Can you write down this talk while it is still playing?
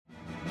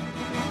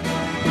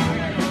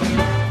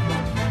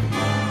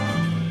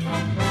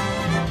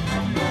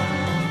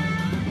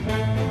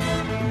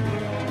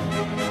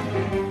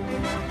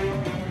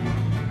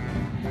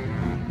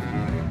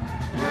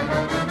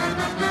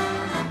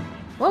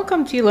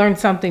Welcome to You Learn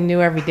Something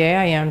New Every Day.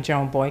 I am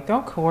Joan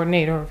Boyko,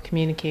 Coordinator of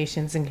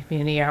Communications and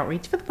Community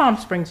Outreach for the Palm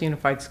Springs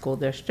Unified School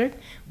District.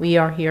 We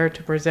are here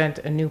to present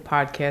a new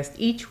podcast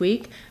each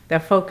week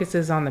that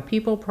focuses on the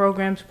people,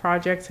 programs,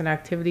 projects, and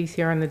activities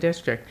here in the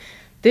district.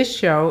 This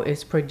show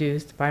is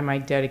produced by my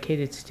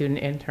dedicated student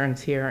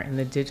interns here in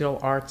the Digital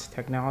Arts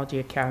Technology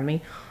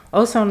Academy,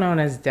 also known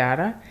as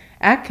DATA,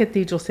 at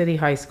Cathedral City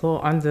High School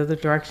under the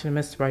direction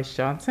of Mr. Bryce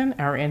Johnson.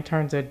 Our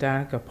interns are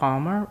Danica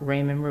Palmer,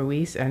 Raymond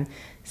Ruiz, and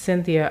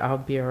Cynthia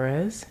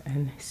Alvarez.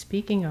 And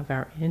speaking of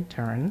our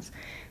interns,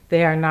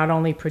 they are not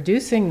only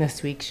producing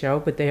this week's show,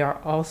 but they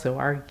are also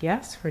our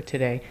guests for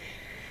today.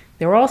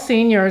 They're all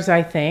seniors,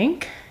 I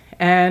think.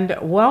 And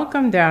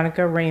welcome,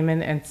 Danica,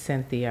 Raymond, and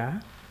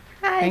Cynthia.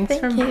 Hi, Thanks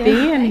for you.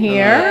 being here.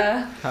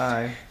 Yeah.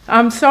 Hi.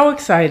 I'm so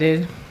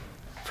excited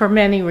for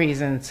many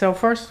reasons. So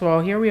first of all,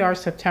 here we are,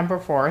 September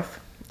 4th.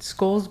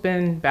 School's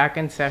been back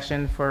in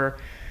session for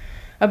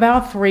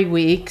about 3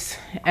 weeks,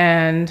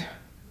 and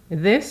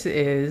this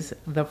is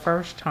the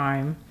first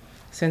time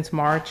since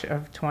March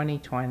of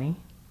 2020,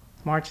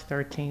 March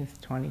 13th,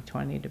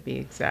 2020 to be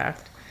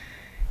exact,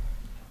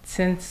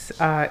 since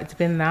it's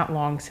been that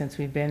long since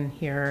we've been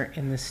here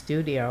in the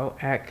studio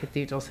at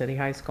Cathedral City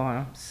High School, and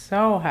I'm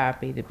so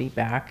happy to be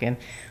back. And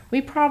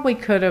we probably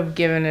could have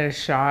given it a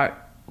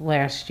shot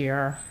last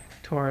year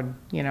toward,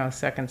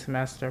 second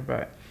semester,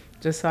 but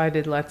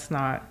decided let's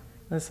not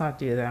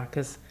do that,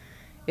 because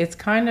it's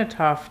kind of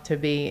tough to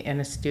be in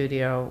a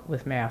studio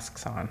with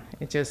masks on.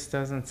 It just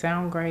doesn't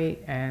sound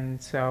great, and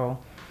so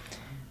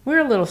we're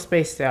a little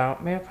spaced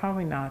out. Maybe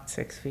probably not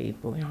 6 feet,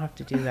 but we don't have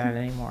to do that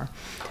anymore.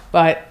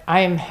 But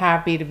I am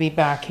happy to be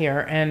back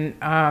here,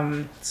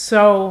 and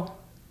so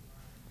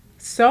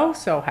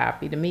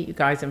happy to meet you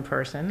guys in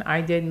person. I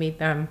did meet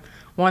them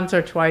once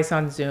or twice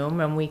on Zoom,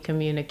 and we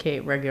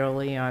communicate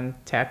regularly on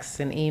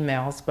texts and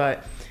emails,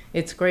 but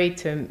it's great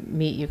to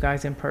meet you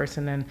guys in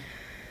person. And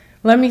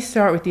let me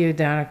start with you,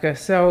 Danica.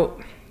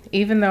 So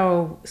even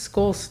though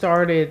school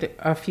started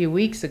a few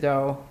weeks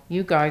ago,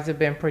 you guys have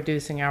been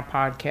producing our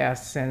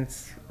podcast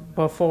since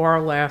before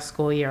last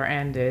school year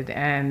ended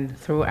and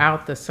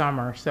throughout the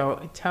summer.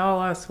 So tell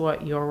us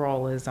what your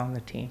role is on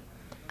the team.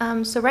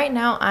 So right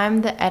now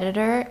I'm the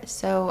editor,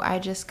 so I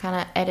just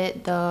kind of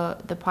edit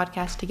the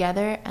podcast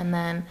together, and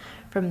then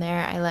from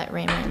there I let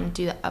Raymond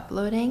do the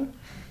uploading.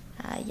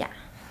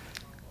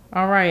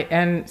 All right,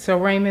 and so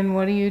Raymond,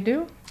 what do you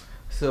do?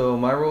 So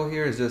my role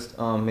here is just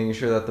making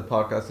sure that the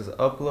podcast is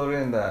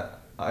uploaded, and that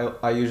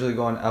I usually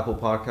go on Apple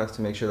Podcasts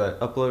to make sure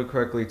that I upload it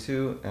correctly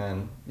too,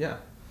 and yeah.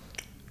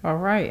 All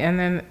right,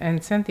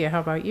 and Cynthia,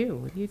 how about you?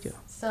 What do you do?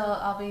 So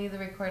I'll be the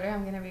recorder.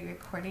 I'm going to be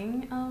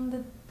recording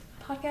the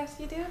podcast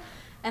you do,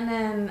 and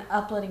then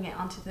uploading it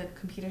onto the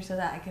computer so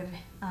that I could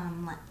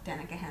let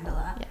Danica handle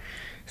that. Yeah.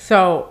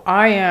 So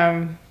I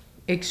am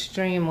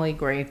extremely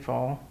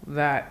grateful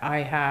that I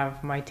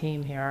have my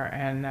team here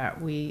and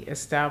that we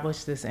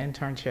established this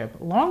internship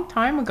a long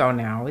time ago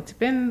now. It's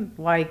been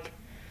like,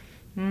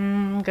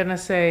 I'm going to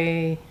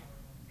say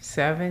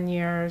 7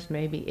 years,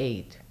 maybe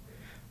 8.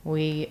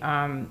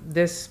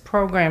 This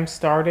program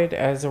started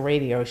as a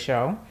radio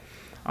show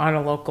on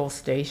a local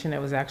station.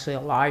 It was actually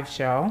a live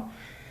show.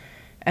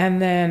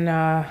 And then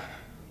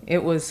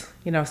it was,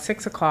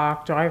 6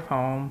 o'clock, drive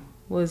home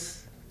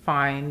was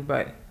fine,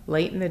 but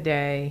late in the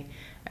day,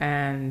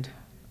 and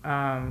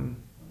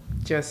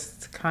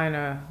just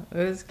it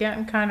was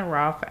getting kind of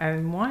rough.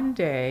 And one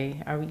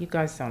day, you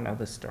guys don't know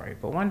the story,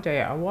 but one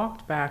day I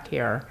walked back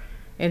here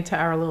into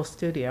our little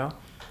studio,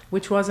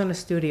 which wasn't a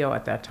studio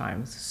at that time,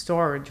 it was a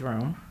storage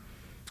room,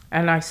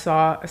 and I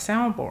saw a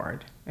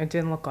soundboard. It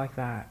didn't look like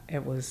that.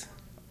 It was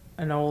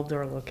an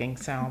older looking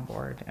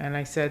soundboard. And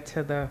I said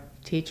to the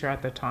teacher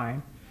at the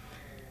time,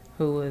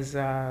 who was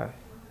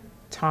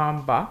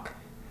Tom Buck,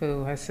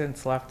 who has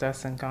since left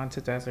us and gone to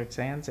Desert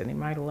Sands, and he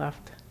might have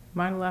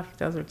left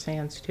Desert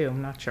Sands too,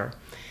 I'm not sure.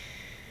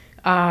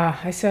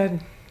 I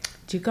said,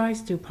 do you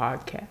guys do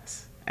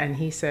podcasts? And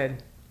he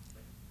said,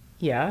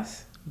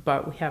 yes,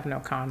 but we have no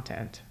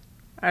content.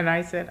 And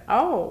I said,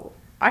 oh,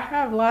 I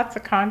have lots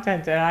of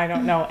content and I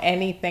don't know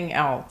anything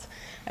else.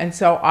 And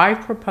so I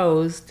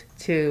proposed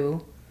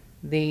to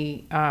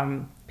the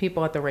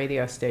people at the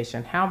radio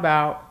station, how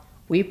about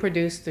we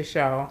produce the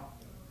show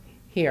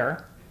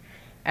here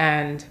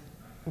and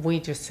we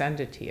just send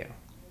it to you.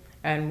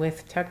 And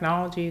with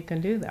technology, you can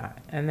do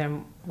that. And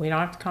then we don't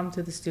have to come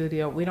to the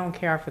studio. We don't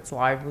care if it's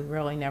live. We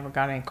really never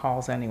got any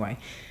calls anyway.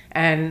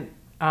 And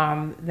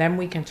then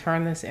we can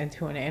turn this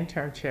into an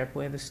internship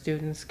where the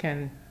students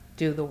can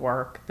do the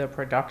work, the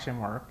production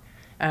work,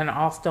 and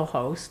I'll still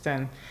host.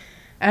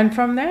 And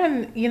from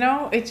then,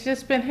 it's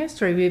just been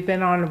history. We've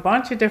been on a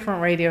bunch of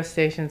different radio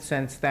stations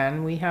since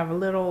then. We have a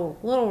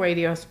little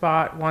radio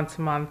spot once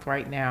a month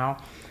right now,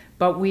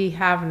 but we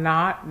have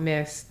not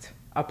missed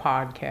a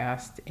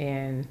podcast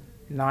in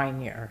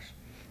 9 years.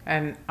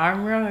 And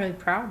I'm really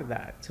proud of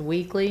that. It's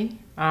weekly.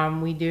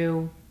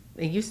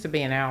 It used to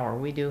be an hour.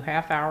 We do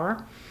half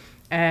hour.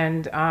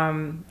 And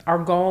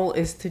our goal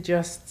is to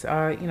just,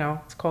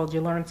 it's called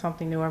You Learn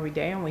Something New Every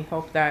Day. And we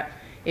hope that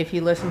if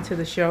you listen to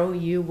the show,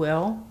 you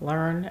will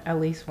learn at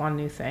least one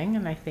new thing,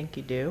 and I think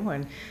you do.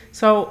 And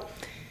so,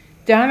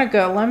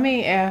 Danica, let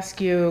me ask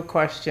you a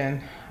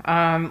question.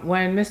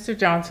 When Mr.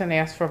 Johnson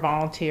asked for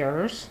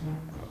volunteers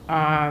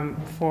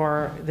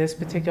for this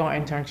particular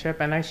internship,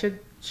 and I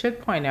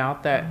should point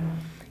out that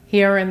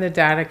here in the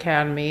Data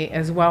Academy,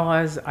 as well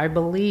as I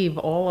believe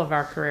all of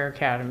our career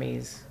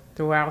academies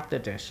throughout the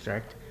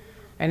district,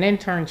 an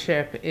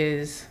internship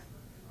is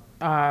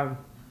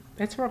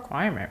it's a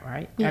requirement,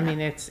 right? Yeah. I mean,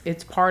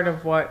 it's part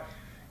of what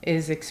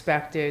is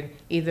expected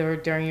either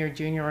during your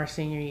junior or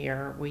senior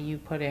year, where you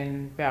put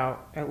in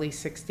about at least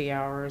 60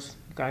 hours.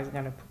 You guys are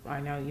gonna, I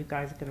know you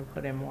guys are gonna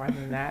put in more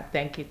than that.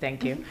 Thank you.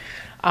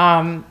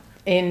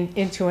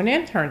 Into an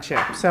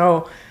internship.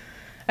 So,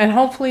 and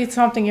hopefully it's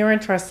something you're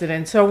interested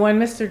in. So when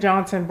Mr.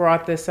 Johnson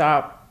brought this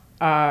up,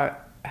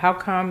 how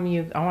come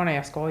I want to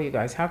ask all you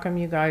guys, how come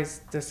you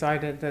guys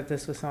decided that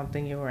this was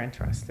something you were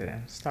interested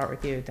in? Start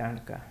with you,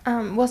 Danica.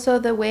 Well, so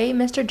the way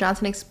Mr.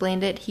 Johnson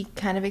explained it, he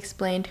kind of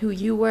explained who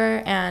you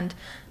were and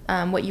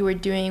what you were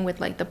doing with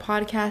like the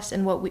podcast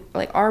and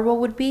what our role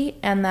would be,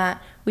 and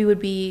that we would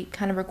be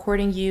kind of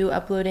recording you,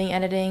 uploading,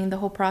 editing, the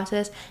whole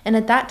process. And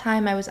at that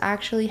time, I was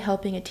actually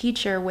helping a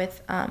teacher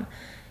with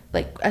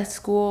like a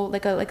school,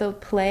 like a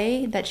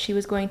play that she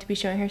was going to be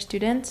showing her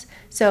students.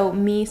 So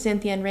me,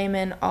 Cynthia, and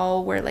Raymond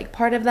all were like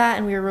part of that,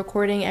 and we were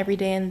recording every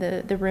day in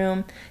the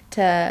room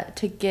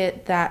to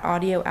get that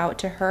audio out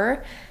to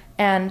her.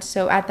 And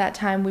so at that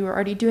time we were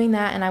already doing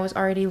that, and I was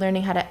already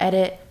learning how to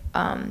edit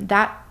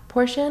that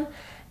portion.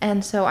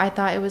 And so I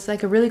thought it was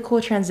like a really cool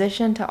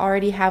transition to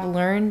already have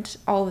learned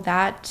all of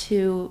that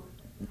to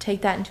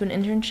take that into an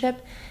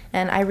internship.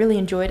 And I really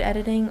enjoyed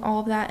editing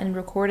all of that and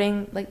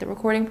recording, like the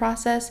recording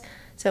process.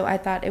 So I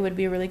thought it would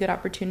be a really good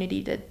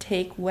opportunity to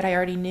take what I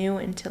already knew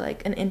into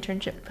like an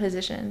internship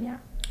position. Yeah.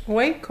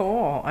 Way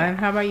cool. And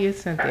how about you,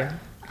 Cynthia?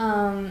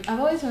 I've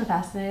always been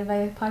fascinated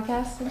by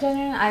podcasts in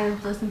general.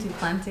 I've listened to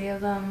plenty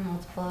of them,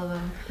 multiple of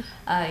them,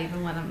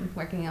 even when I'm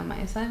working on my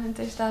assignments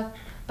or stuff.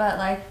 But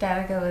like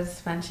Danica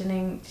was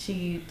mentioning,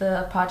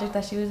 the project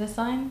that she was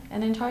assigned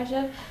and in charge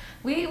of,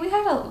 we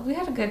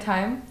had a good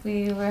time.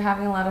 We were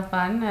having a lot of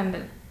fun,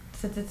 and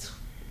since it's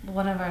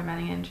one of our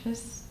many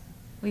interests,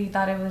 we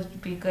thought it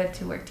would be good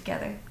to work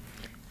together.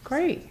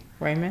 Great.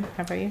 Raymond,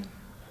 how about you?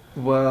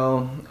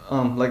 Well,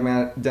 like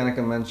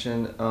Danica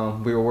mentioned,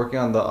 we were working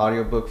on the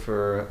audiobook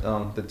for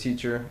the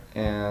teacher,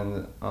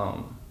 and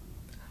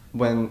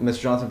when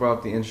Mr. Johnson brought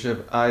up the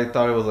internship, I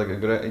thought it was like a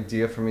good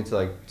idea for me to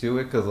like do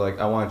it, because like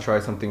I want to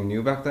try something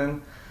new back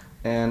then,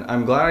 and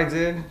I'm glad I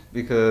did,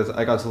 because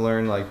I got to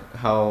learn like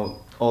how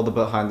all the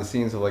behind the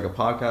scenes of like a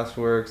podcast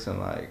works, and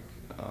like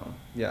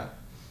yeah.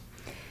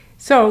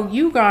 So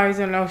you guys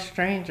are no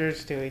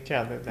strangers to each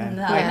other then?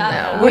 No,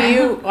 Yeah, not Were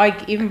you,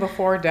 like, even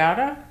before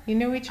Data, you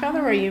knew each other,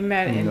 or you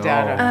met in No.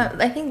 Data?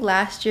 I think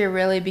last year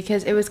really,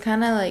 because it was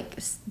kind of like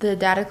the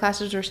data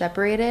classes were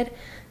separated.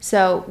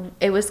 So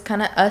it was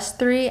kind of us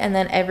three, and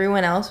then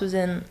everyone else was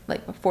in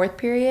like a fourth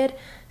period.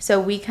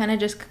 So we kind of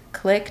just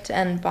clicked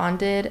and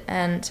bonded,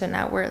 and so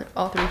now we're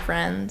all three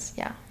friends.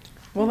 Yeah.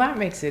 Well, that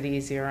makes it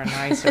easier and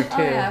nicer, too.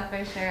 Oh yeah,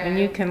 for sure. And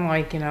you can,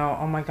 like,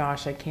 oh my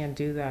gosh, I can't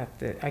do that.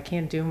 I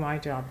can't do my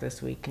job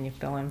this week. Can you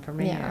fill in for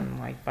me? Yeah. And,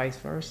 like, vice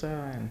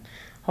versa. And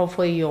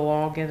hopefully you'll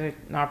all get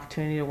an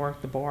opportunity to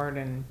work the board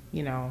and,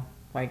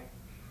 like,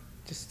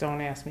 just don't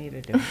ask me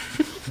to do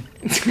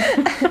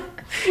it.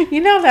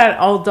 You know that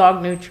old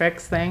dog, new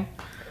tricks thing?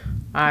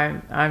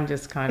 I'm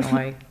just kind of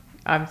like,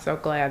 I'm so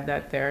glad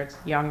that there's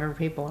younger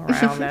people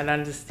around that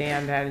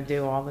understand how to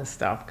do all this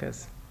stuff,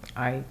 because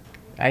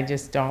I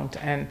just don't.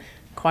 And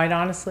quite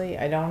honestly,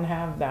 I don't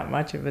have that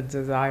much of a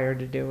desire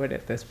to do it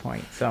at this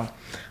point. So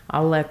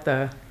I'll let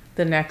the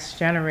next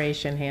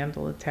generation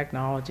handle the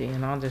technology,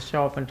 and I'll just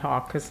show up and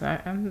talk, because I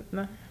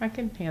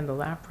can handle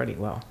that pretty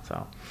well.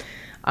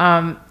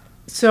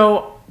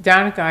 So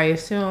Danica, I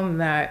assume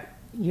that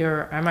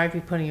I might be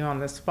putting you on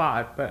the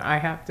spot, but I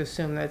have to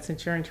assume that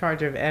since you're in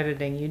charge of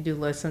editing, you do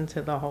listen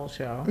to the whole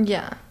show.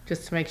 Yeah.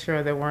 Just to make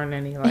sure there weren't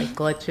any like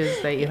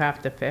glitches that you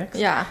have to fix.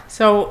 Yeah.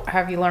 So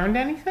have you learned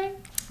anything?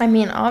 I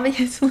mean,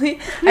 obviously,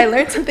 I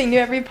learned something new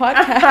every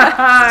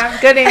podcast.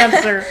 Good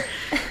answer.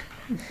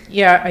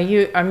 Yeah,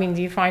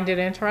 do you find it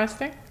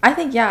interesting? I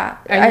think, yeah.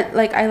 I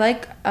I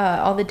like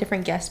all the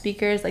different guest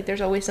speakers. Like, there's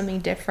always something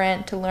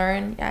different to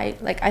learn. I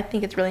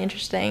think it's really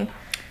interesting.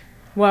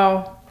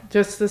 Well,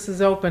 this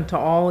is open to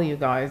all you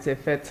guys.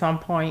 If at some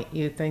point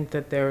you think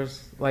that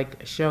there's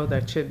like a show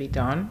that should be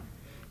done,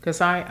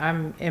 because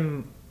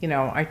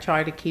I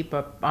try to keep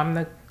up. I'm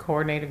the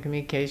coordinator of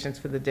communications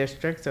for the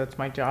district, so it's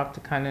my job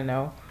to kind of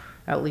know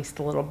at least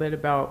a little bit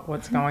about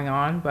what's going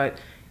on. But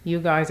you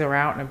guys are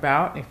out and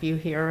about. If you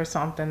hear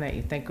something that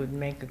you think would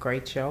make a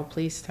great show,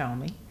 please tell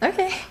me.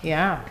 Okay.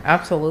 Yeah,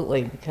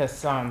 absolutely,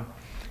 because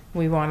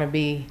we want to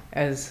be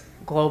as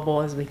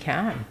global as we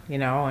can,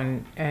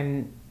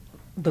 and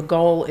the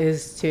goal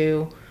is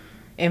to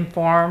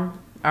inform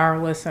our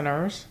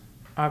listeners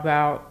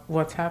about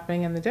what's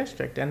happening in the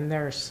district, and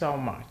there's so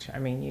much. I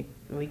mean,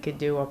 we could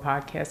do a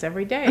podcast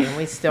every day, and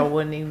we still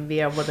wouldn't even be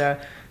able to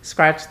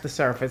scratch the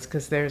surface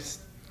because there's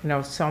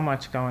so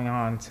much going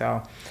on.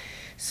 So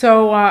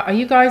are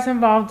you guys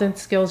involved in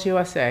Skills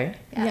USA?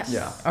 Yes.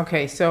 Yeah.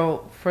 Okay,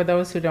 so for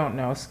those who don't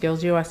know,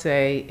 Skills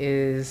USA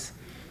is,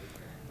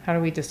 how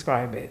do we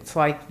describe it? It's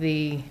like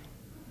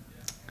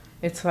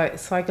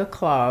a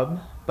club,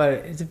 but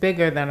it's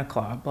bigger than a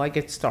club. Like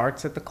it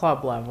starts at the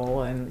club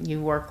level, and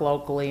you work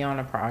locally on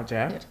a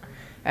project,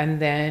 and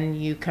then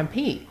you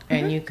compete,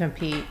 and you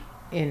compete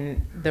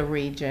in the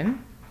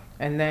region,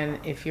 and then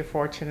if you're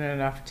fortunate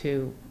enough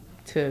to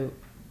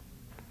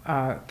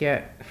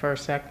get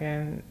first,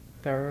 second,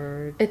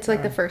 third. It's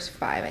like the first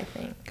 5, I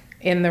think.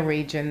 In the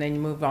region, then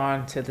you move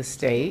on to the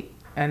state,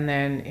 and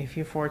then if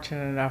you're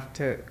fortunate enough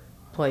to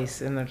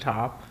place in the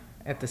top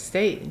at the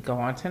state, go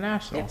on to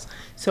nationals.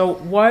 So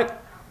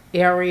what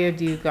area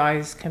do you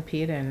guys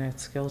compete in at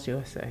Skills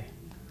USA?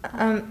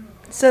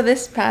 So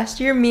this past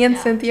year, me and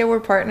Cynthia were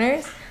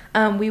partners.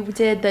 We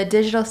did the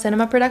digital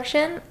cinema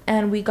production,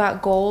 and we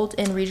got gold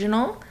in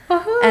regional.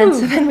 Woohoo! And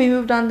so then we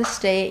moved on to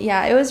state.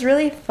 Yeah, it was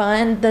really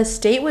fun. The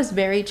state was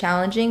very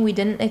challenging. We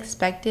didn't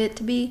expect it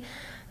to be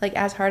like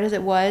as hard as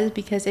it was,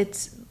 because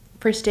it's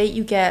for state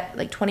you get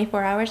like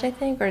 24 hours, I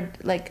think, or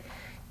like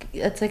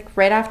it's like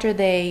right after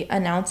they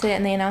announce it,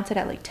 and they announce it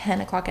at like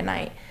 10 o'clock at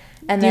night.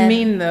 And You then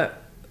mean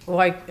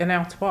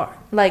announce what?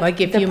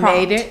 Like if the you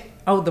prompt. made it?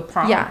 Oh, the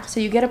prompt. yeah, so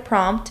you get a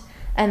prompt,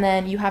 and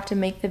then you have to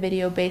make the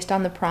video based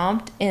on the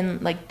prompt in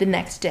like the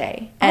next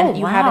day, and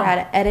you have wow. it had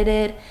it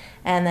edited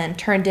and then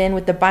turned in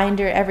with the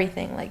binder,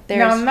 everything. Like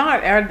there's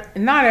Now,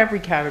 not every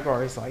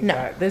category is like No.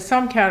 that. There's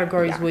some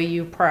categories Yeah. where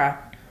you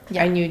prep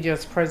Yeah. and you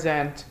just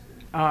present,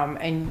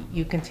 and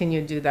you continue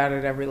to do that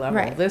at every level.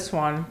 Right. This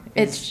one,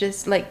 it's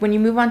just like when you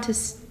move on to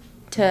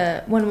in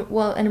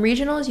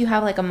regionals you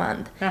have like a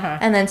month, Uh-huh.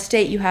 and then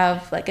state you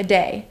have like a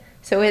day.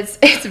 So it's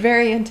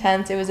very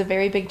intense. It was a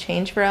very big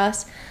change for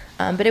us,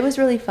 but it was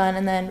really fun.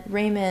 And then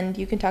Raymond,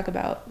 you can talk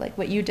about like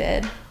what you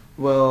did.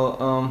 Well,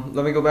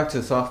 let me go back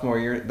to sophomore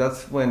year.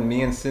 That's when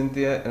me and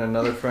Cynthia and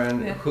another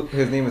friend,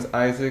 his name is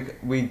Isaac,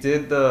 we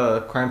did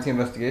the crime scene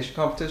investigation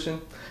competition,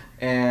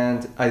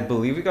 and I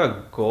believe we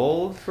got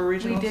gold for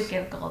regionals. We did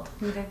get gold.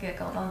 We did get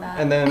gold on that.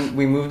 And then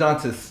we moved on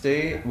to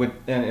state,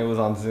 and it was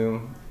on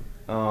Zoom,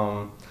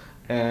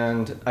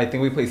 and I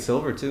think we played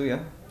silver too. Yeah.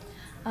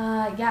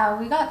 Yeah,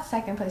 we got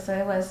second place, so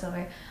it was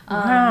silver.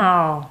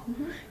 wow.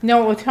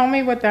 No, well, tell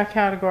me what that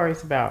category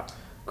is about.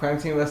 Crime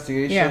scene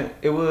investigation. Yeah.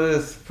 It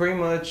was pretty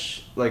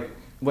much like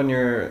when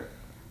you're,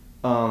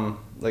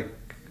 like,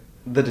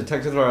 the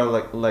detectives are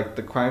like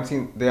the crime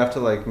scene. They have to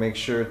like make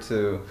sure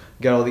to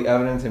get all the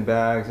evidence in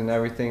bags and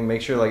everything.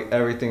 Make sure like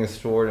everything is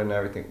stored and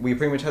everything. We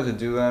pretty much had to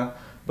do that,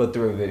 but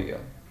through a video.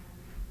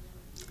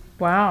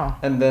 Wow.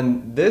 And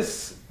then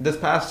this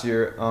past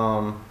year,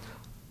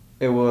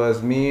 it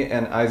was me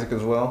and Isaac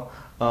as well.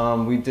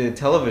 We did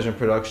television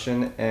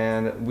production,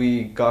 and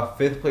we got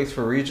 5th place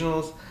for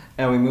regionals,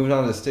 and we moved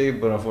on to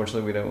state, but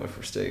unfortunately we didn't win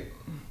for state.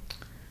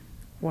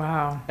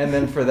 Wow. And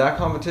then for that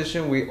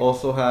competition, we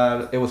also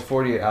had, it was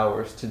 48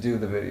 hours to do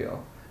the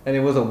video. And it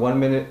was a 1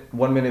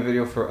 minute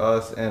video for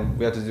us, and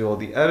we had to do all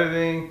the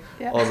editing,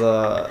 all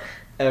the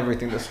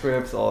everything, the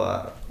scripts, all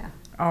that.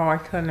 Oh, I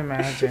couldn't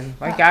imagine.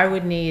 Like I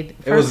would need, It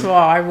was- first of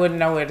all, I wouldn't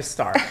know where to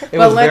start. It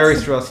was very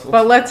stressful.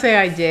 But let's say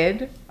I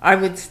did, I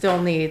would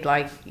still need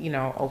like,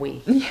 a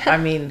week. I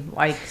mean,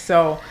 like,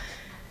 so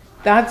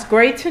that's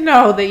great to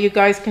know that you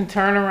guys can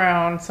turn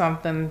around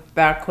something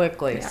that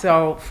quickly. Yeah.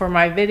 So for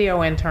my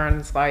video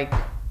interns, like,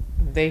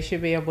 they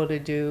should be able to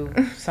do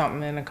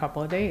something in a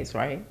couple of days,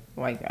 right?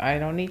 Like, I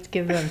don't need to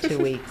give them 2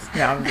 weeks.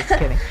 No, I'm just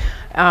kidding.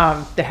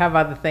 They have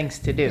other things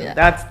to do. Yeah.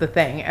 That's the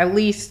thing. At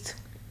least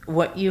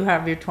what you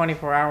have your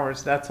 24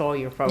 hours, that's all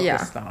you're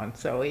focused on.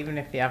 So even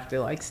if you have to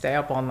like stay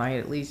up all night,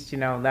 at least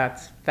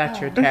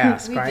that's your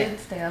task, we right? did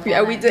stay up. Yeah,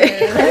 all we night, did.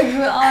 too.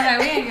 Like, all night.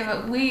 We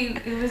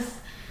didn't give up.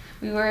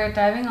 We were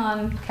driving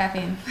on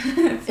caffeine.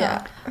 So,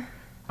 Yeah.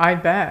 I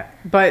bet.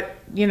 But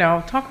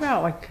talk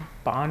about like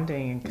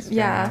bonding experience,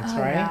 Yeah. Oh,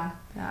 right?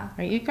 Yeah.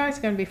 Like, you guys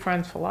are gonna be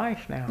friends for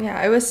life now.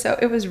 Yeah,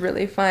 it was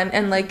really fun.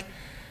 And like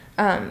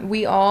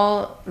we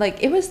all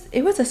like it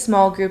was a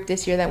small group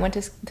this year that went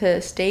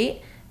to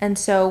state, and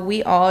so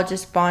we all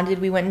just bonded.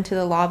 We went into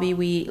the lobby,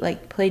 we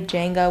like played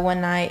Jenga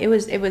one night. It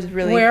was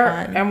really Where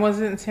fun. and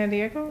was it in San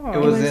Diego? Or? It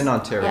was was- in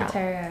Ontario. yeah.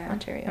 Ontario.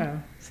 Ontario.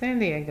 Oh, San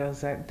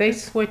Diego's they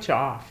switch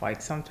off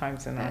like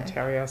sometimes in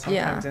Ontario,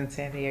 sometimes in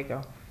San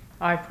Diego.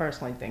 I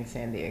personally think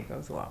San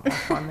Diego's a lot more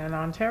fun than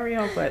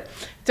Ontario, but it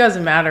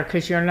doesn't matter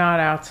because you're not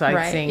out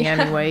sightseeing Right.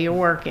 anyway. You're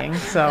working,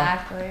 so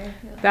Exactly.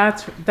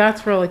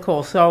 that's really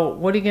cool. So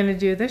what are you gonna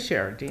do this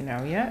year? Do you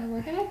know yet?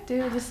 We're gonna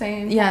do the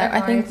same. Yeah,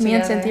 I think category me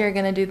and together. Cynthia are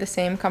gonna do the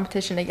same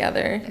competition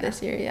together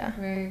this year. Yeah.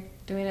 We're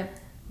doing it.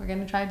 We're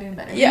gonna try doing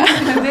better. Yeah.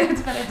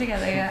 It's better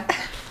together. Yeah.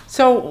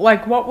 So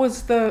like, what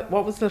was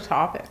the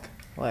topic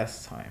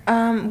last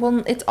time?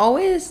 Well, it's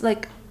always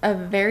like a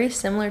very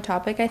similar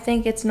topic. I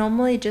think it's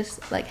normally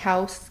just like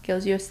how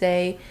Skills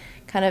USA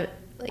kind of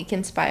like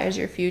inspires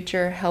your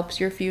future, helps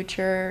your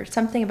future,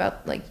 something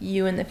about like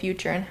you in the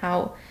future and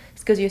how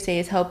Skills USA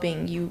is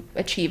helping you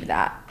achieve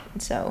that.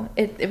 So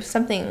it was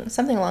something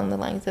along the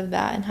lines of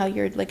that, and how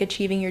you're like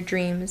achieving your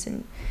dreams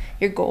and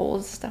your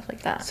goals, stuff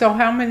like that. So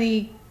how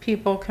many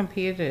people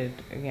competed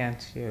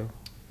against you?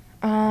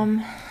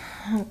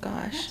 Oh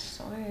gosh.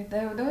 Sorry,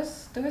 there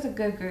was a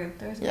good group.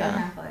 There was a good Yeah.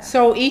 handful. Yeah.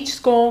 So each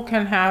school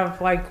can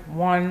have like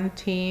one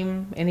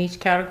team in each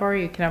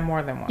category. You can have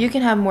more than one. You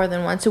can have more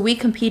than one. So we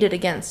competed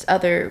against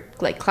other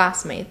like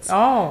classmates.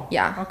 Oh.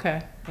 Yeah.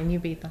 Okay. And you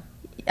beat them.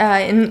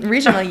 In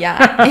regional, yeah.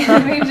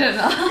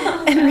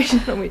 Regional. In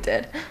regional, we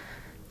did.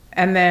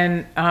 And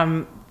then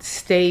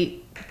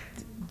state,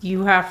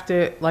 you have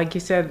to, like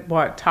you said,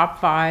 what, top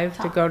 5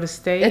 to Top. go to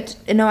state?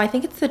 No, I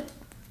think it's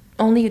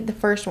only the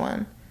first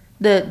one.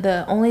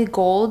 The only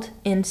gold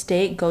in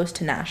state goes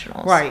to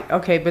nationals. Right.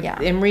 Okay. But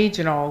Yeah. in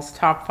regionals,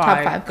 top Top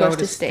five, five go goes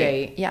to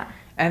state. Yeah.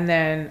 And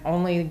then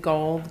only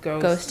gold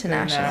goes To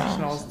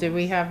nationals. Did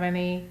we have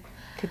any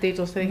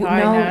Cathedral City No. High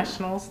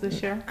nationals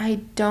this year?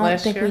 I don't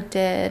Last think year? we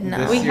did. No.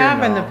 This We year,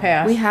 have in no. the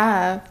past. We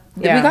have.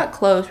 Yeah. We got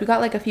close. We got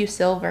like a few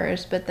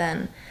silvers, but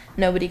then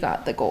nobody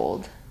got the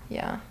gold.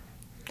 Yeah.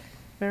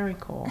 Very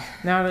cool.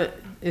 Now,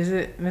 is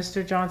it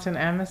Mr. Johnson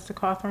and Mr.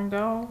 Cawthorn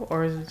go,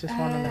 or is it just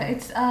one of them?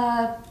 It's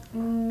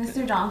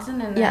Mr. Johnson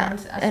and Yeah,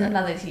 then and-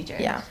 another teacher.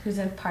 yeah. Who's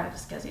a part of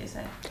Skills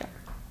USA.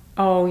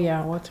 Oh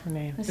yeah, what's her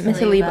name? Miss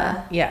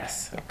Aliba.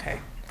 Yes. Okay.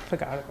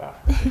 Forgot about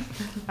her.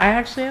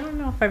 I don't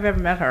know if I've ever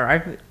met her.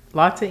 I've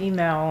lots of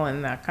email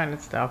and that kind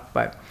of stuff.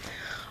 But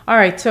all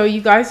right, so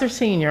you guys are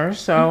seniors,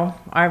 so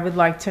I would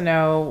like to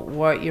know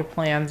what your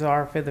plans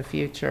are for the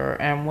future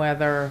and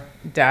whether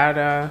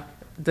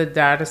the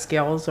data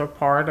skills are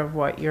part of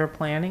what you're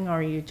planning,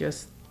 or you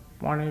just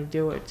wanted to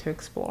do it to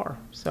explore.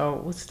 So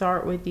we'll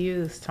start with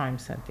you this time,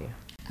 Cynthia.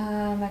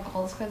 My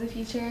goals for the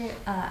future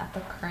at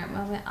the current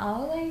moment,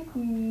 I'll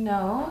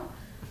know.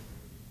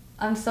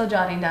 I'm still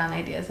jotting down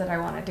ideas that I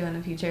want to do in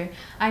the future.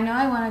 I know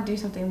I want to do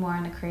something more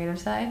on the creative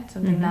side,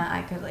 something that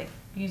I could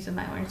use in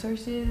my own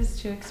sources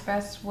to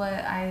express what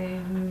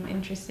I'm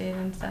interested in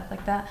and stuff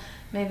like that.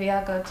 Maybe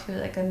I'll go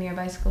to a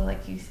nearby school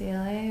like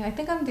UCLA. I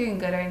think I'm doing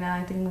good right now.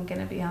 I think I'm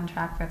gonna be on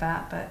track for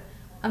that, but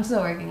I'm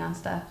still working on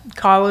stuff.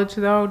 College,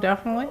 though,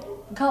 definitely.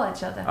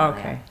 College, I'll definitely.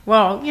 Okay.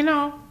 Well,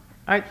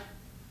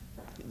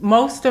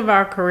 most of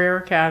our career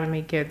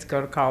academy kids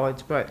go to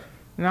college, but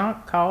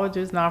college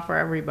is not for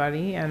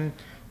everybody, and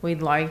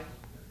we'd like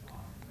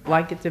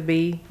it to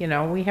be.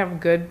 We have a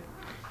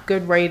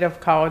good rate of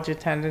college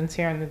attendance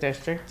here in the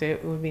district.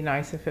 It would be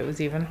nice if it was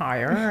even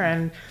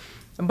higher,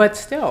 but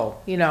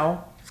still,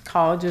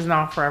 college is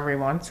not for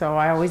everyone. So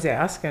I always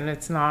ask, and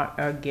it's not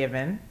a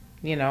given,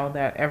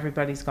 that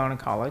everybody's going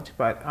to college,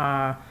 but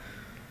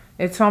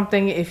it's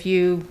something if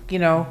you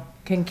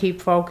can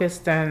keep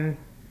focused and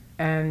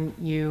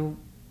you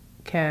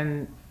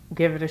can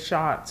give it a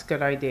shot. It's a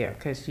good idea,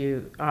 because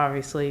you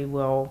obviously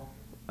will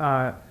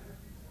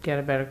get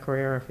a better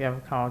career if you have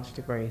a college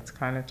degree. It's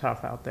kind of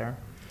tough out there.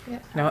 Yeah.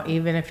 No,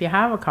 even if you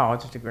have a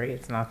college degree,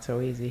 it's not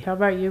so easy. How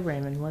about you,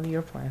 Raymond? What are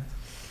your plans?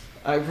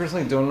 I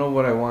personally don't know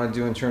what I want to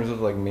do in terms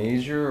of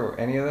major or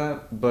any of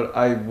that, but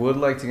I would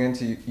like to get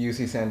into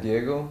UC San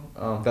Diego.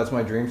 That's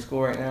my dream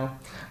school right now,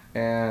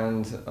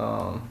 and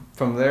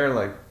from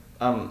there,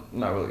 I'm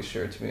not really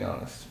sure, to be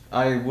honest.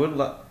 I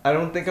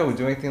don't think I would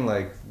do anything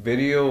like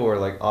video or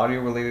audio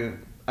related.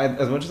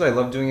 As much as I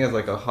love doing it as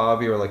a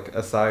hobby or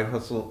a side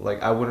hustle,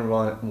 I wouldn't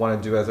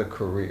want to do it as a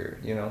career,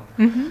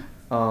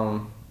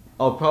 Mm-hmm.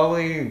 I'll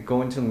probably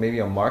go into maybe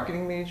a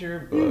marketing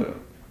major, but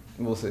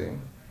we'll see.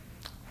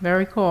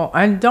 Very cool.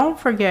 And don't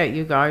forget,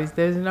 you guys,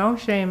 there's no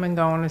shame in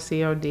going to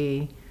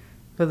COD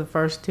for the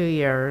first 2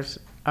 years,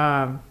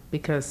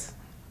 because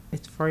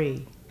it's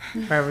free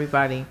for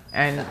everybody.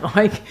 And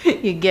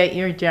you get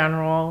your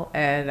general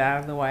ed out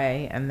of the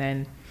way, and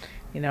then,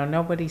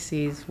 nobody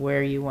sees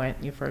where you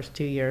went your first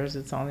 2 years.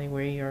 It's only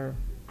where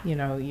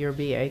your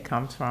BA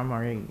comes from,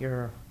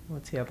 or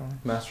what's the other one?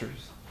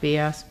 Masters.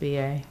 BS,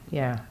 BA,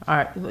 yeah. All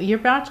right, your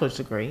bachelor's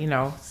degree,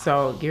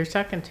 so your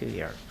second 2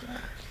 years.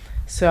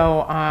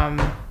 So,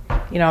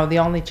 the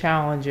only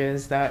challenge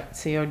is that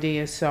COD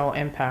is so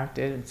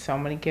impacted, so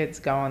many kids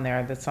go in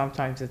there that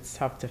sometimes it's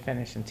tough to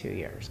finish in 2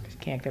 years because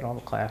you can't get all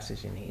the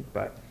classes you need.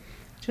 But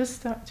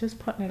just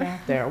putting it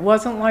out there. It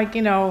wasn't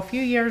a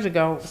few years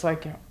ago, it was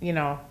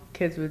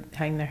kids would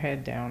hang their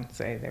head down and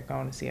say they're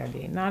going to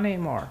COD. Not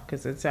anymore,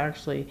 because it's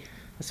actually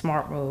a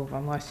smart move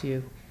unless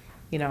you,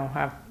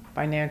 have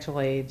financial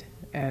aid,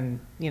 and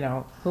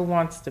who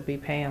wants to be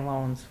paying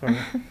loans for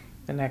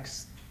the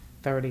next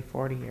 30,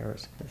 40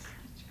 years?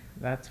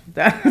 That's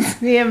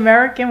the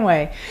American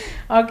way.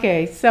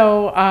 Okay,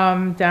 so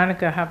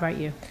Danica, how about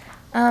you?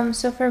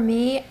 So for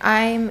me,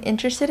 I'm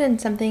interested in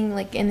something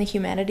in the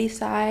humanities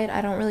side.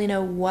 I don't really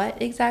know what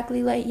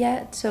exactly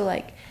yet. So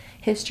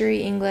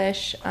history,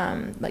 English,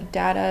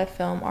 data,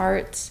 film,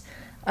 arts.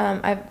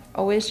 I've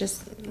always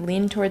just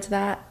leaned towards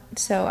that.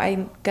 So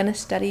I'm gonna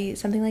study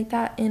something like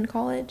that in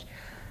college.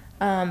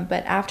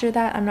 But after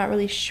that, I'm not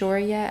really sure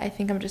yet. I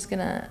think I'm just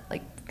gonna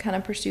like kind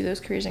of pursue those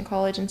careers in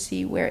college and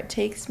see where it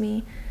takes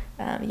me.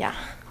 Yeah.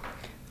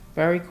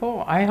 Very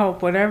cool. I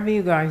hope whatever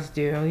you guys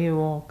do, you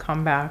will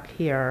come back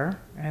here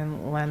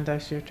and lend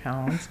us your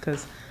talents,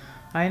 because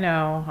I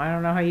don't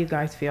know how you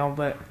guys feel,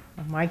 but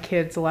my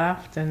kids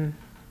left and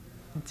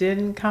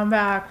didn't come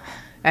back,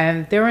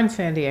 and they're in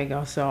San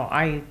Diego, so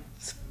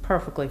it's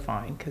perfectly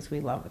fine because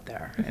we love it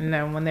there. And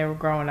then when they were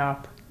growing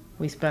up,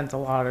 we spent a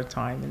lot of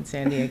time in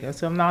San Diego,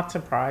 so I'm not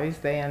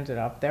surprised they ended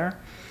up there.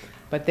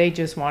 But they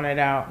just wanted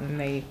out, and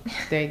they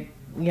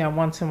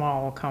once in a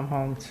while will come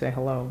home to say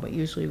hello, but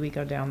usually we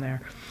go down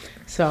there.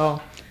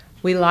 So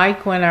we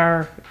like when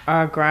our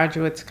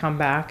graduates come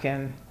back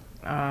and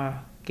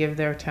give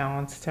their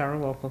talents to our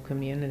local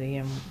community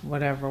in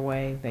whatever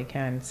way they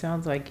can.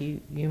 Sounds like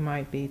you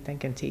might be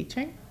thinking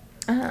teaching?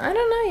 I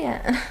don't know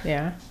yet.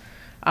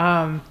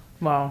 Yeah.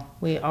 Well,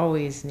 we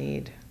always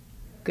need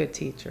good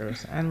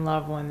teachers and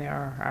love when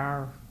they're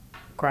our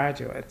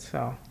graduates.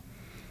 So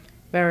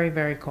very,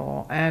 very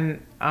cool.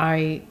 And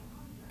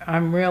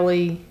I'm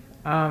really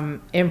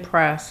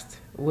impressed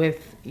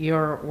with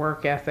your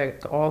work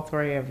ethic, all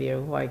three of you.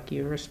 Like,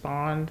 you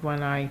respond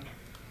when I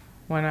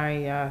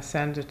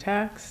send a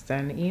text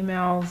and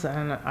emails,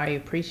 and I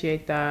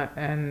appreciate that.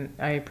 And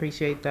I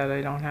appreciate that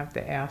I don't have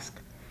to ask,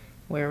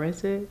 where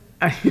is it?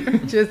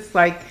 Just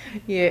like,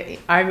 yeah,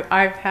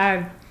 I've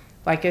had,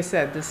 like I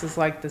said, this is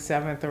like the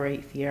 7th or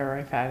 8th year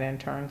I've had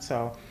interns.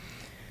 So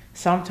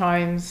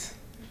sometimes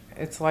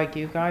it's like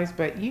you guys,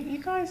 but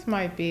you guys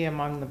might be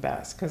among the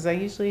best, because I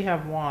usually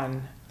have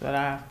one that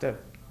I have to,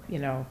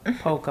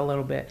 poke a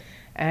little bit.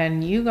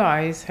 And you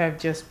guys have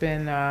just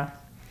been, and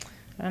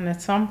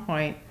at some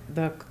point,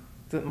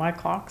 my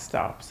clock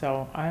stopped,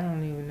 so I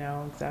don't even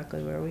know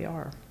exactly where we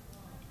are.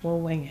 We'll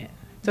wing it.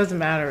 Doesn't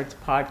matter, it's a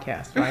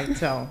podcast, right?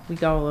 So we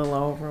go a little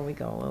over,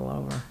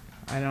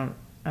 I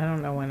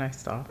don't know when I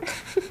stop.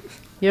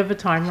 You have a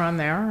timer on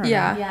there? Or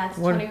Yeah. Yeah, it's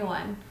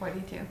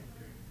 21:42.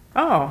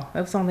 Oh,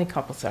 that was only a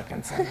couple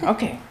seconds.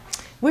 Okay,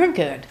 we're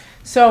good.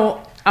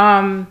 So,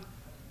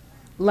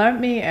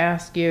 let me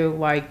ask you,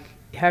 like,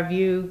 have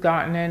you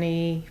gotten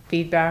any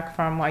feedback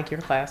from, like, your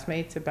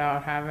classmates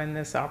about having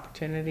this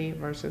opportunity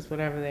versus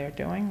whatever they're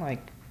doing?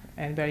 Like,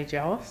 anybody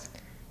jealous?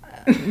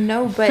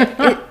 No, but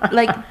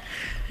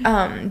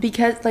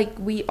because like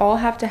we all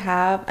have to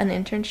have an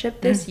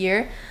internship this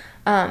year.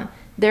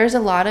 There's a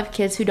lot of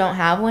kids who don't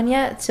have one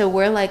yet, so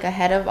we're like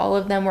ahead of all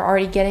of them. We're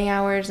already getting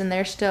hours, and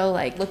they're still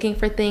like looking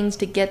for things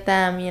to get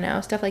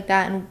them, stuff like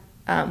that.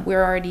 And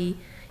we're already,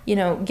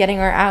 getting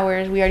our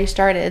hours. We already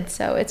started,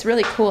 so it's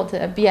really cool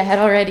to be ahead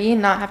already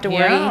and not have to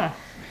worry. Yeah.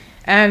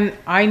 And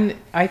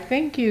I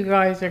think you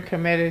guys are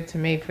committed to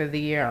me for the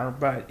year,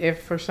 but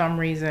if for some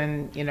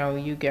reason,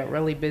 you get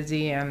really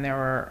busy and there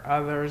are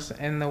others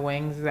in the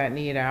wings that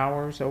need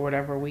hours or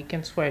whatever, we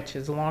can switch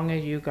as long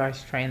as you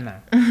guys train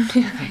them.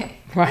 Okay.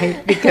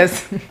 Right?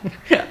 Because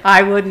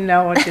I wouldn't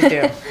know what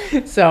to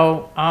do.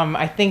 So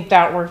I think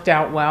that worked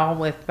out well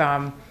with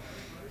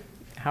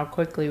how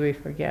quickly we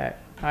forget.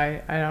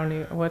 I don't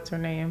even, what's her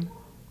name?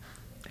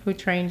 Who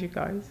trained you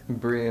guys?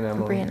 Bree and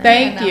Emily. Bree and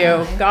Thank I you.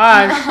 know.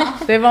 Gosh,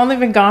 they've only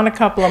been gone a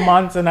couple of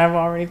months and I've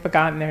already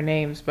forgotten their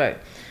names, but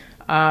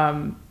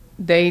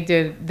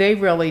they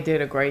really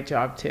did a great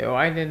job too.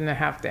 I didn't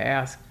have to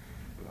ask.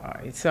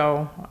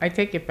 So I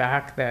take it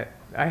back that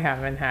I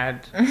haven't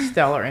had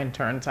stellar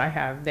interns. I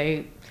have.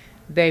 They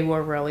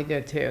were really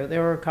good too.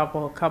 There were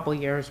a couple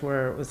years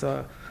where it was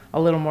a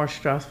little more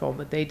stressful,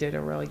 but they did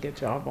a really good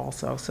job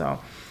also. So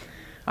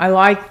I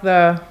like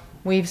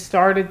we've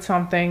started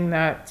something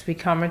that's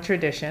become a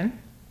tradition,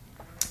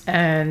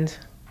 and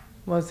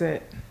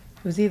it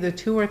was either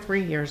 2 or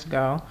 3 years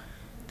ago,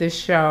 this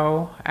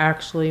show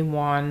actually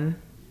won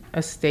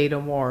a state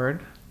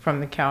award from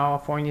the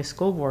California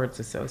School Boards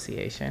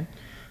Association.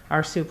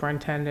 Our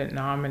superintendent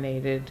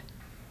nominated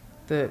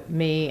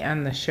me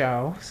and the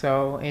show,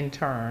 so in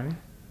turn,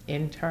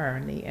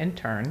 the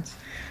interns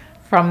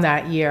from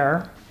that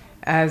year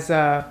as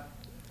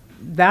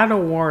that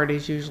award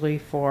is usually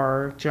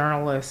for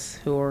journalists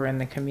who are in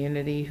the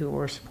community who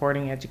are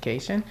supporting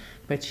education,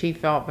 but she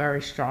felt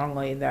very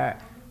strongly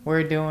that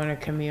we're doing a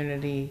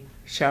community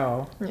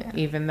show,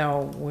 even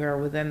though we're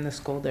within the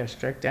school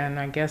district. And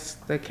I guess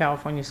the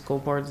California School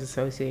Boards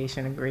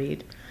Association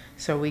agreed.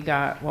 So we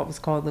got what was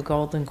called the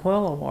Golden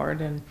Quill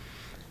Award, and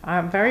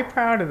I'm very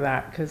proud of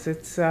that because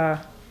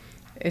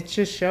it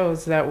just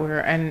shows that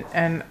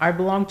and I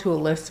belong to a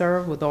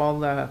listserv with all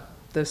the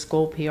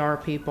school PR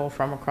people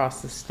from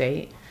across the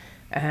state,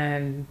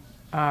 and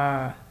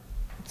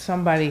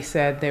somebody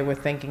said they were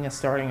thinking of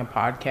starting a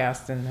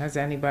podcast, and has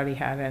anybody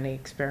had any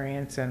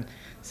experience? And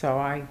so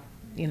I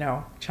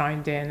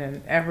chimed in,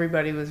 and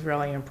everybody was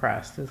really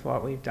impressed with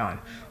what we've done.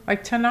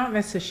 Like, to not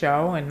miss a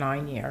show in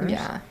 9 years.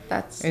 Yeah,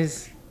 that's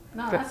great.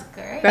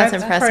 That's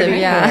impressive. pretty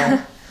Yeah.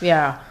 cool.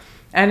 Yeah.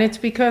 And it's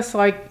because,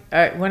 like,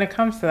 when it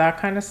comes to that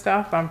kind of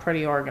stuff, I'm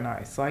pretty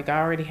organized. Like, I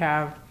already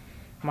have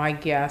my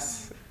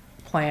guests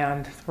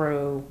planned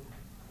through,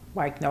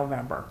 like,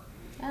 November.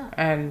 Yeah.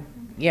 And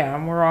yeah,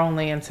 and we're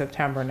only in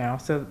September now,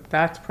 so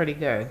that's pretty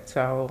good.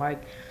 So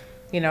like,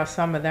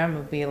 some of them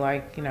would be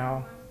like,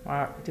 do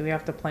we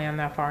have to plan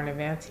that far in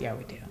advance? Yeah,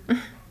 we do.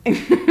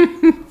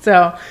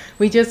 So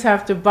we just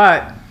have to,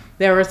 but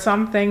there are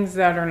some things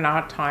that are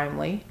not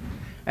timely,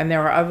 and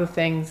there are other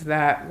things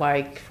that,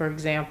 like, for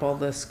example,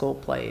 the school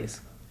plays,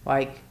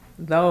 like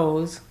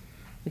those,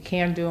 we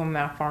can't do them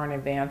that far in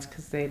advance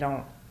because they're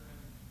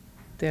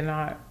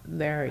not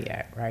there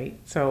yet, right?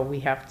 So we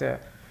have to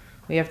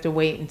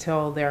wait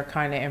until they're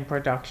kind of in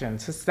production.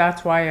 So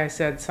that's why I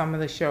said some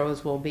of the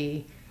shows will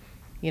be,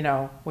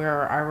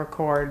 where I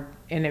record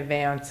in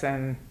advance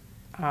and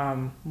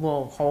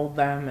we'll hold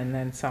them, and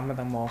then some of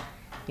them will,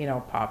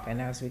 pop in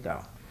as we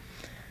go.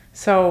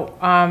 So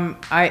I'm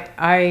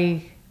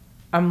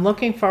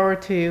looking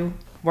forward to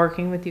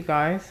working with you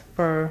guys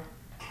for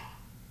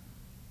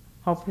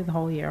hopefully the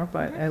whole year,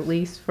 but at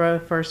least for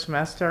the first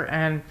semester,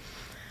 and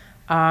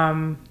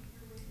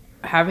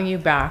having you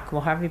back.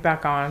 We'll have you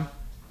back on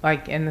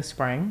like in the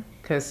spring,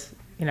 because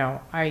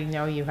I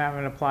know you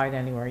haven't applied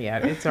anywhere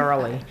yet. It's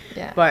early.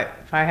 Yeah. But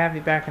if I have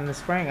you back in the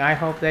spring, I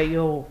hope that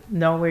you'll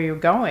know where you're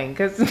going,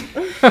 because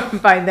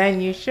by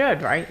then you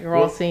should, right? You're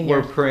all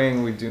seniors. We're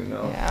praying we do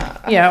know.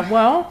 Yeah. Yeah,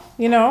 well,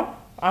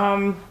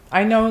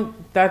 I know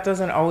that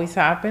doesn't always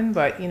happen,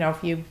 but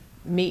if you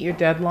meet your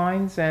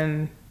deadlines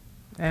and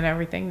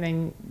everything,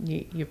 then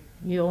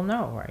you'll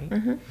know, right?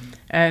 Mm-hmm.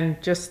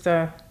 And just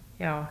I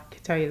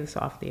could tell you this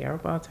off the air,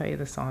 but I'll tell you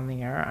this on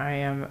the air. I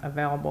am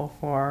available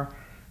for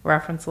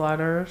reference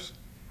letters,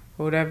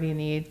 whatever you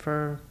need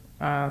for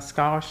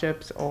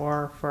scholarships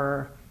or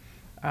for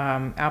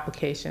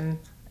applications,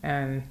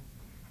 and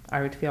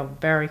I would feel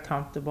very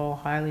comfortable,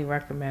 highly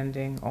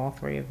recommending all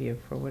three of you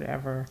for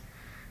whatever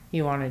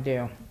you want to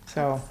do.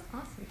 So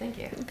That's awesome. Thank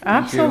you.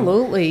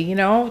 absolutely,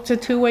 it's a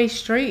two-way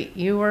street.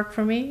 You work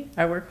for me,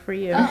 I work for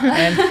you,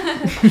 and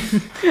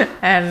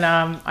and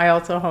I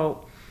also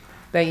hope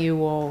that you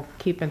will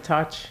keep in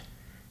touch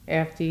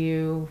after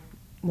you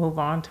move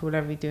on to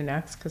whatever you do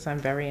next, because I'm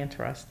very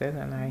interested,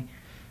 and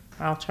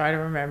I'll try to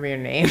remember your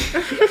name.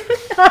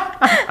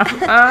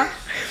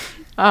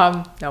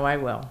 No, I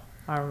will.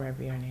 I'll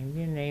remember your name.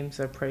 Your names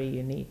are pretty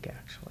unique,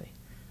 actually.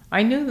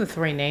 I knew the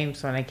three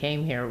names when I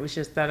came here. It was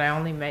just that I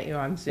only met you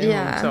on Zoom,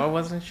 so I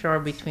wasn't sure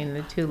between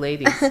the two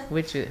ladies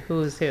who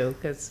is who,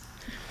 because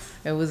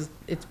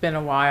it's been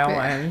a while,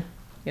 and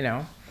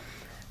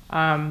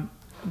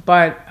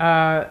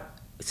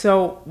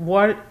so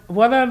what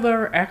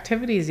other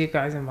activities are you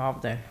guys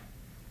involved in?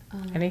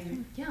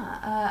 Anything? Yeah,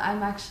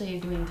 I'm actually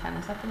doing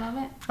tennis at the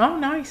moment. Oh,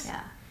 nice.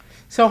 Yeah.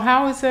 So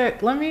how is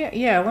it? Let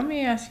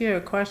me ask you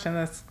a question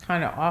that's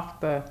kind of off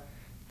the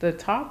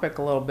topic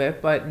a little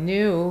bit, but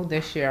new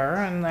this year,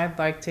 and I'd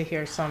like to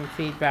hear some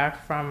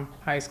feedback from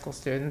high school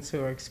students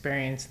who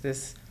experienced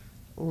this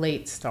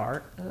late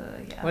start.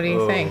 Yeah. What do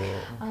you think?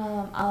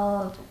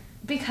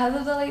 Because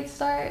of the late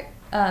start,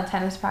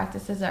 tennis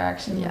practices are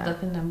actually moved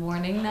up in the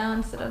morning now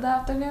instead of the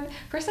afternoon.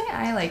 Personally,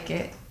 I like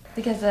it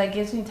because it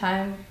gives me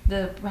time.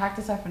 The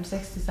practice are from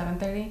 6 to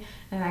 7:30,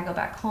 and I go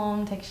back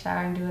home, take a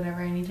shower, and do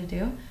whatever I need to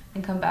do,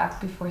 and come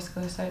back before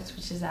school starts,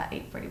 which is at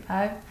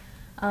 8:45.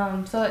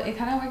 So it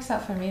kind of works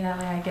out for me. That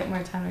way I get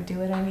more time to do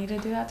what I need to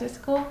do after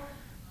school.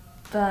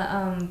 But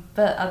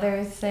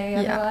others say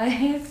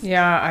otherwise.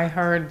 Yeah, I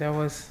heard there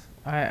was,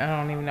 I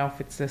don't even know if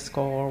it's this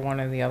school or one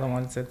of the other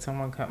ones, that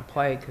someone couldn't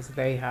play because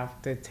they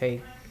have to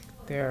take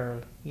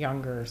their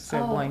younger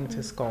sibling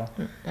to school.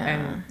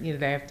 And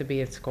they have to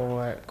be at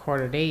school at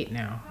 7:45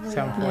 now,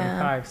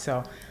 7:45.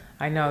 So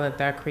I know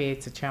that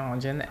creates a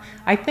challenge. And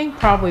I think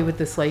probably with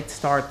this late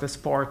start, the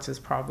sports is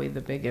probably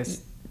the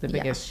biggest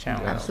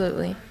challenge.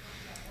 Absolutely.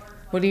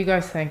 What do you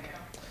guys think?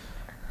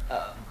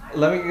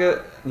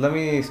 Let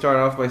me start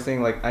off by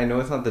saying, like, I know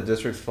it's not the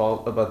district's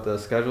fault about the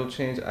schedule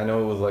change. I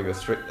know it was like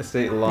a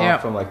state law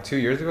from like 2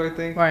 years ago, I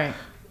think. Right.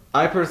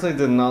 I personally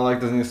did not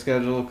like this new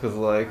schedule because,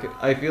 like,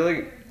 I feel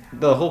like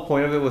the whole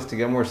point of it was to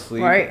get more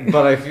sleep. Right.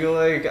 But I feel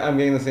like I'm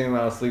getting the same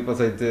amount of sleep as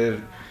I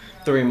did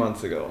 3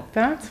 months ago.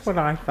 That's what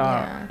I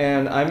thought. Yeah.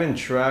 And I'm in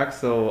track,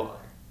 so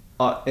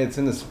it's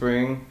in the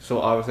spring.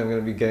 So obviously I'm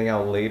going to be getting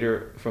out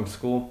later from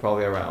school,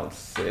 probably around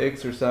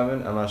 6 or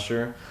 7. I'm not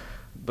sure.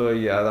 But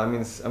yeah, that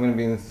means I'm going to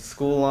be in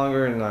school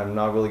longer, and I'm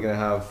not really going to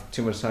have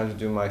too much time to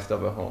do my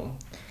stuff at home.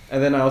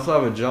 And then I also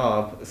have a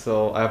job,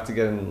 so I have to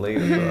get in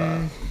later for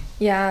that.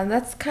 Yeah,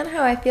 that's kind of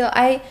how I feel.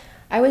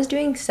 I was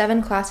doing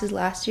 7 classes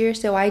last year,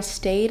 so I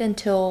stayed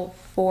until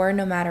 4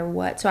 no matter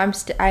what. So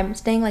I'm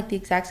staying like the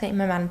exact same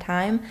amount of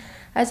time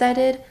as I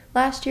did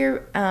last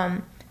year.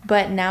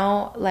 But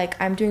now, like,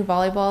 I'm doing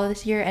volleyball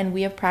this year, and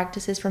we have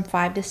practices from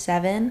 5 to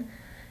 7.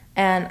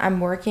 And I'm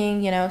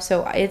working,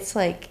 so it's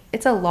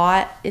a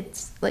lot.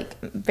 It's like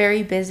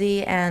very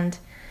busy, and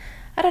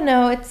I don't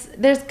know,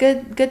 there's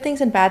good things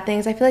and bad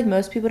things. I feel like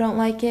most people don't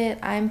like it.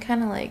 I'm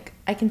kind of like,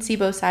 I can see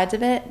both sides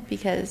of it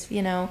because,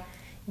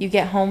 you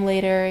get home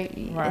later.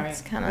 Right.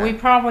 It's kind of... We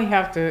probably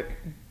have to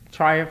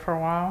try it for a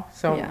while.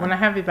 So Yeah. when I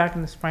have you back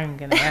in the spring, I'm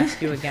going to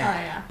ask you again. Oh,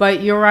 yeah.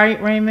 But you're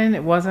right, Raymond.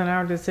 It wasn't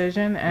our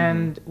decision,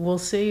 and we'll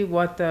see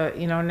what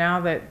now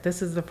that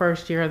this is the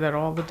first year that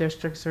all the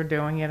districts are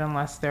doing it,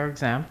 unless they're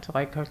exempt,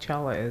 like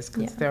Coachella is,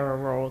 because Yeah. they're a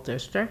rural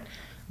district.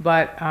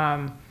 But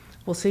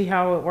we'll see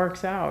how it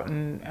works out,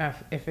 and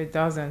if it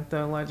doesn't,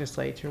 the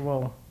legislature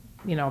will,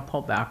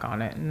 pull back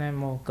on it, and then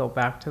we'll go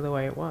back to the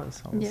way it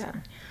was. So we'll Yeah. see.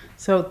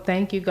 So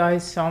thank you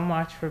guys so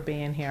much for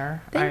being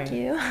here. Thank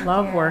you.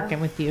 Love Yeah. working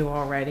with you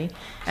already.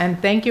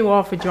 And thank you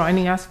all for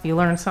joining us. If you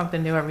learn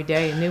something new every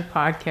day, a new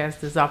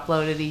podcast is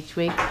uploaded each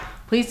week.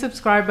 Please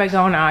subscribe by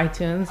going to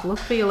iTunes. Look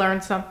for You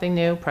Learn Something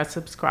New. Press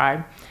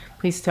subscribe.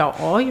 Please tell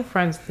all your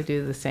friends to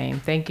do the same.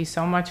 Thank you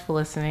so much for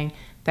listening.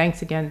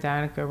 Thanks again,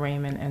 Danica,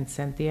 Raymond, and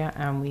Cynthia.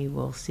 And we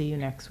will see you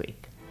next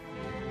week.